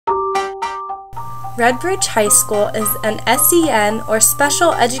Redbridge High School is an SEN or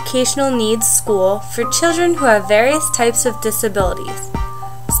Special Educational Needs school for children who have various types of disabilities.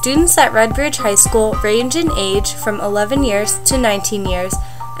 Students at Redbridge High School range in age from 11 years to 19 years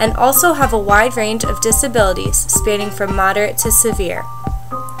and also have a wide range of disabilities spanning from moderate to severe.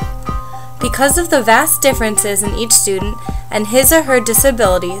 Because of the vast differences in each student and his or her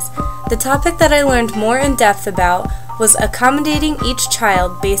disabilities, the topic that I learned more in depth about was accommodating each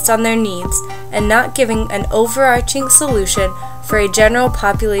child based on their needs and not giving an overarching solution for a general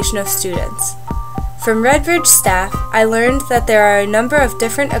population of students. From Redbridge staff, I learned that there are a number of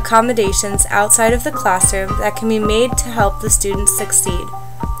different accommodations outside of the classroom that can be made to help the students succeed.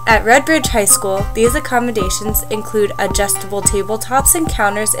 At Redbridge High School, these accommodations include adjustable tabletops and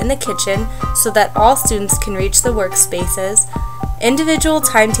counters in the kitchen so that all students can reach the workspaces, individual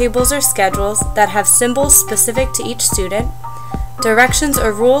timetables or schedules that have symbols specific to each student, directions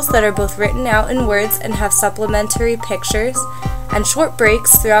or rules that are both written out in words and have supplementary pictures, and short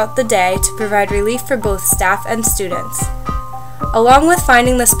breaks throughout the day to provide relief for both staff and students. Along with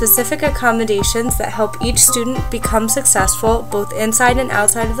finding the specific accommodations that help each student become successful both inside and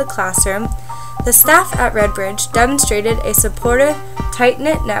outside of the classroom, the staff at Redbridge demonstrated a supportive,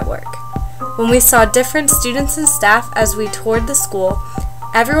 tight-knit network. When we saw different students and staff as we toured the school,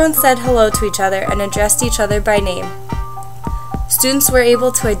 everyone said hello to each other and addressed each other by name. Students were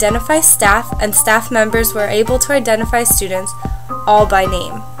able to identify staff, and staff members were able to identify students, all by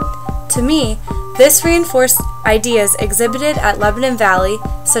name. To me, this reinforced ideas exhibited at Lebanon Valley,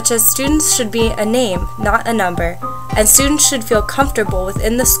 such as students should be a name, not a number, and students should feel comfortable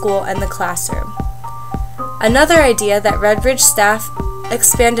within the school and the classroom. Another idea that Redbridge staff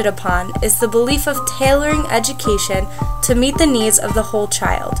expanded upon is the belief of tailoring education to meet the needs of the whole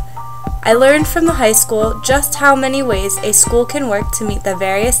child. I learned from the high school just how many ways a school can work to meet the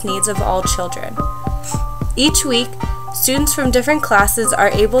various needs of all children. Each week, students from different classes are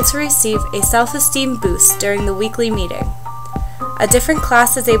able to receive a self-esteem boost during the weekly meeting. A different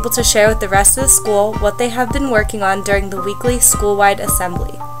class is able to share with the rest of the school what they have been working on during the weekly school-wide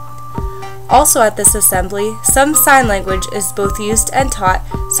assembly. Also at this assembly, some sign language is both used and taught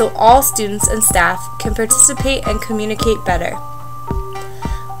so all students and staff can participate and communicate better.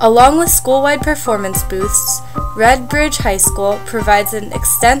 Along with school-wide performance boosts, Redbridge High School provides an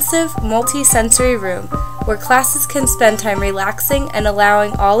extensive multi-sensory room where classes can spend time relaxing and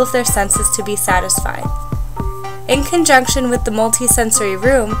allowing all of their senses to be satisfied. In conjunction with the multi-sensory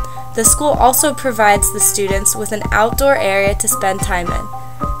room, the school also provides the students with an outdoor area to spend time in.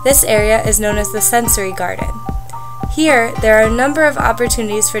 This area is known as the sensory garden. Here, there are a number of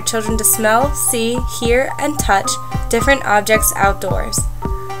opportunities for children to smell, see, hear, and touch different objects outdoors.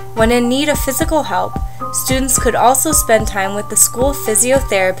 When in need of physical help, students could also spend time with the school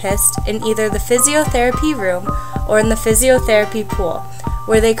physiotherapist in either the physiotherapy room or in the physiotherapy pool,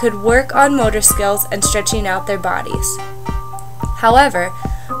 where they could work on motor skills and stretching out their bodies. However,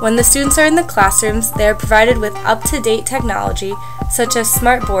 when the students are in the classrooms, they are provided with up-to-date technology, such as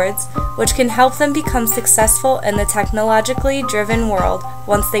smart boards, which can help them become successful in the technologically driven world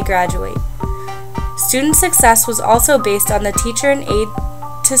once they graduate. Student success was also based on the teacher and aide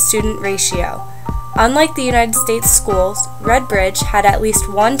to student ratio. Unlike the United States schools, Redbridge had at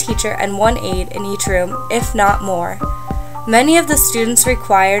least one teacher and one aide in each room, if not more. Many of the students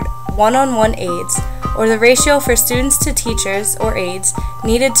required one-on-one aides, or the ratio for students to teachers or aides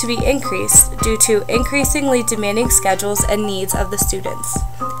needed to be increased due to increasingly demanding schedules and needs of the students.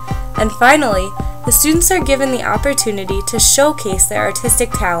 And finally, the students are given the opportunity to showcase their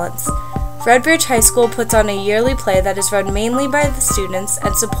artistic talents. Redbridge High School puts on a yearly play that is run mainly by the students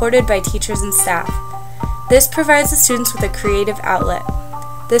and supported by teachers and staff. This provides the students with a creative outlet.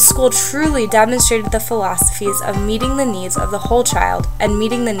 This school truly demonstrated the philosophies of meeting the needs of the whole child and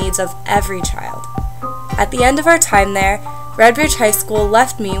meeting the needs of every child. At the end of our time there, Redbridge High School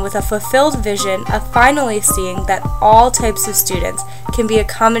left me with a fulfilled vision of finally seeing that all types of students can be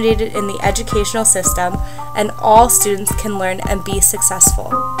accommodated in the educational system and all students can learn and be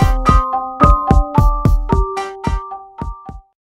successful.